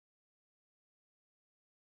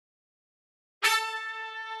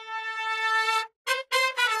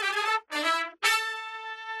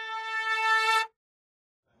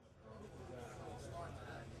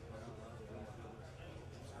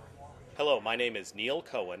Hello, my name is Neil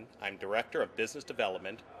Cohen. I'm Director of Business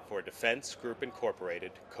Development for Defense Group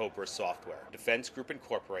Incorporated, CoBRA Software. Defense Group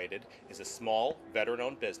Incorporated is a small,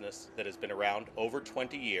 veteran-owned business that has been around over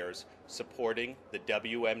 20 years supporting the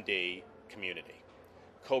WMD community.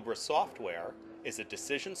 CoBRA Software is a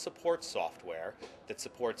decision support software that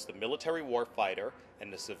supports the military warfighter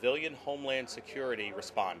and the civilian homeland security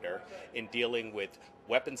responder in dealing with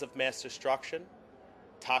weapons of mass destruction,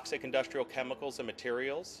 toxic industrial chemicals and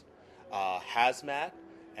materials, hazmat,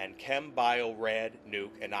 and chem, bio, rad,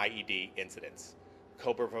 nuke, and IED incidents.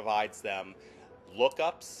 CoBRA provides them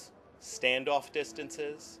lookups, standoff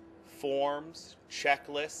distances, forms,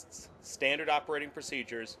 checklists, standard operating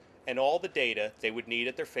procedures, and all the data they would need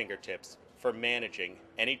at their fingertips for managing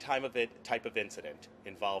any type of incident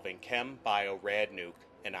involving chem, bio, rad, nuke,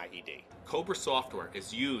 and IED. CoBRA software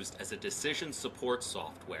is used as a decision support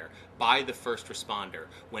software by the first responder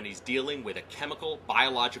when he's dealing with a chemical,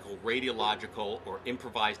 biological, radiological, or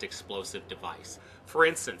improvised explosive device. For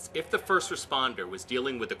instance, if the first responder was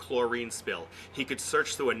dealing with a chlorine spill, he could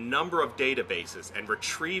search through a number of databases and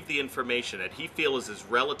retrieve the information that he feels is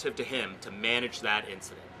relative to him to manage that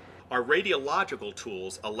incident. Our radiological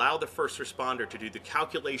tools allow the first responder to do the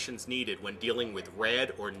calculations needed when dealing with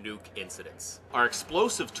rad or nuke incidents. Our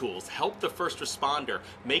explosive tools help the first responder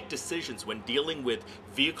make decisions when dealing with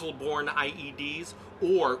vehicle-borne IEDs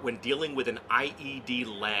or when dealing with an IED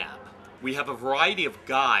lab. We have a variety of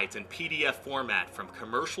guides in PDF format from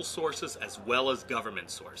commercial sources as well as government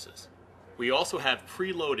sources. We also have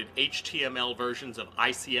preloaded HTML versions of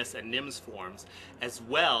ICS and NIMS forms, as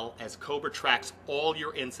well as CoBRA tracks all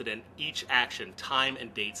your incident, each action, time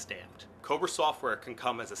and date stamped. CoBRA software can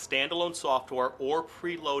come as a standalone software or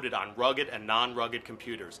preloaded on rugged and non-rugged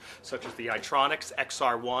computers, such as the Itronix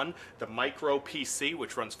XR1, the Micro PC,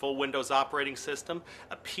 which runs full Windows operating system,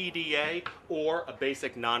 a PDA, or a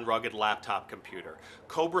basic non-rugged laptop computer.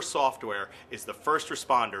 CoBRA software is the first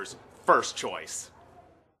responder's first choice.